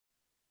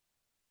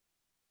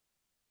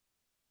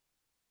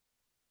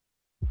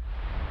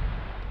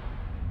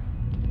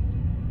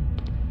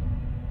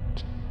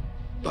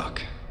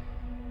Buck.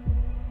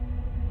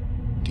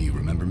 Do you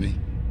remember me?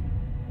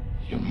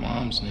 Your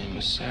mom's name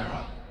was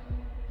Sarah.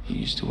 You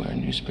used to wear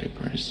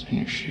newspapers in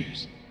your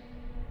shoes.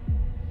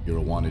 You're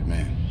a wanted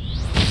man.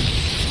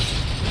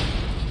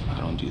 I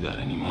don't do that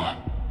anymore.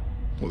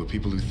 Well, the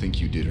people who think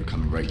you did are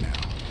coming right now.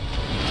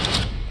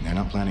 And they're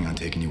not planning on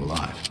taking you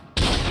alive.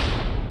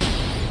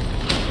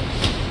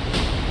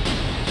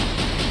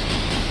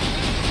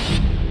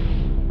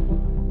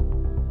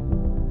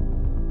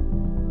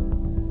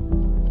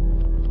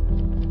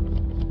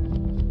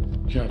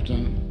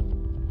 Captain,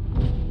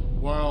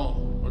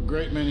 while a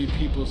great many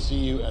people see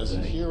you as a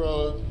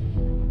hero,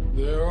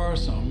 there are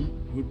some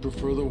who'd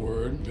prefer the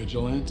word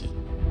vigilante.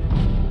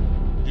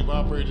 You've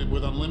operated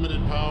with unlimited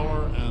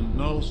power and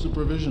no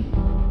supervision.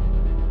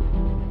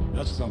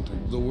 That's something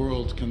the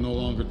world can no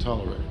longer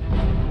tolerate.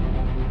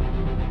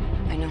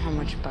 I know how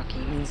much Bucky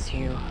means to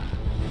you.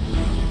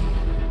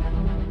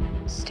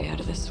 Stay out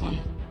of this one.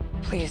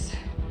 Please.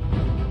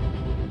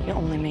 You'll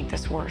only make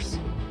this worse.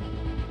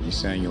 You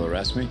saying you'll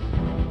arrest me?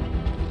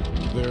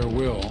 There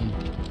will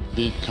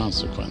be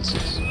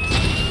consequences.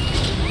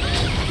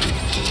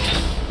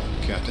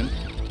 Captain?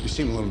 You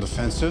seem a little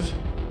defensive.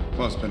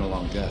 Well, it's been a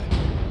long day.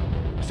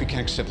 If we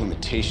can't accept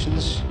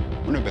limitations,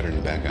 we're no better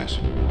than bad guys.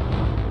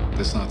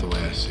 That's not the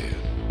way I see it.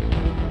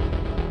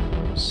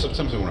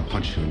 Sometimes I want to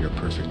punch you in your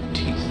perfect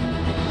teeth.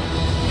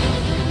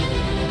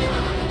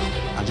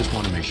 I just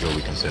want to make sure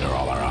we consider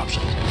all our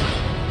options.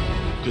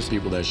 Because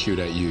people that shoot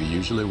at you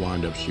usually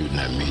wind up shooting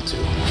at me, too.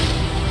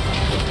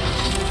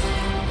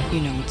 You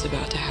know what's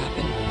about to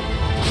happen.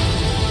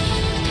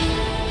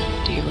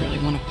 Do you really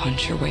want to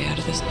punch your way out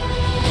of this?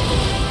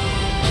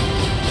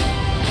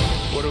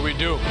 What do we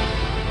do?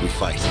 We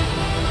fight.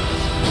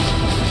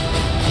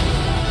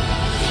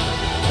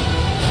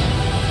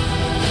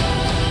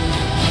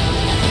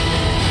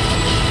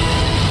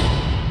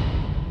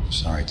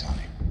 Sorry,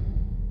 Tony.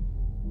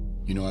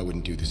 You know I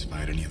wouldn't do this if I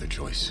had any other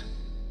choice.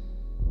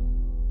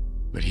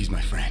 But he's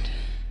my friend.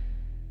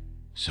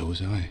 So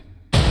was I.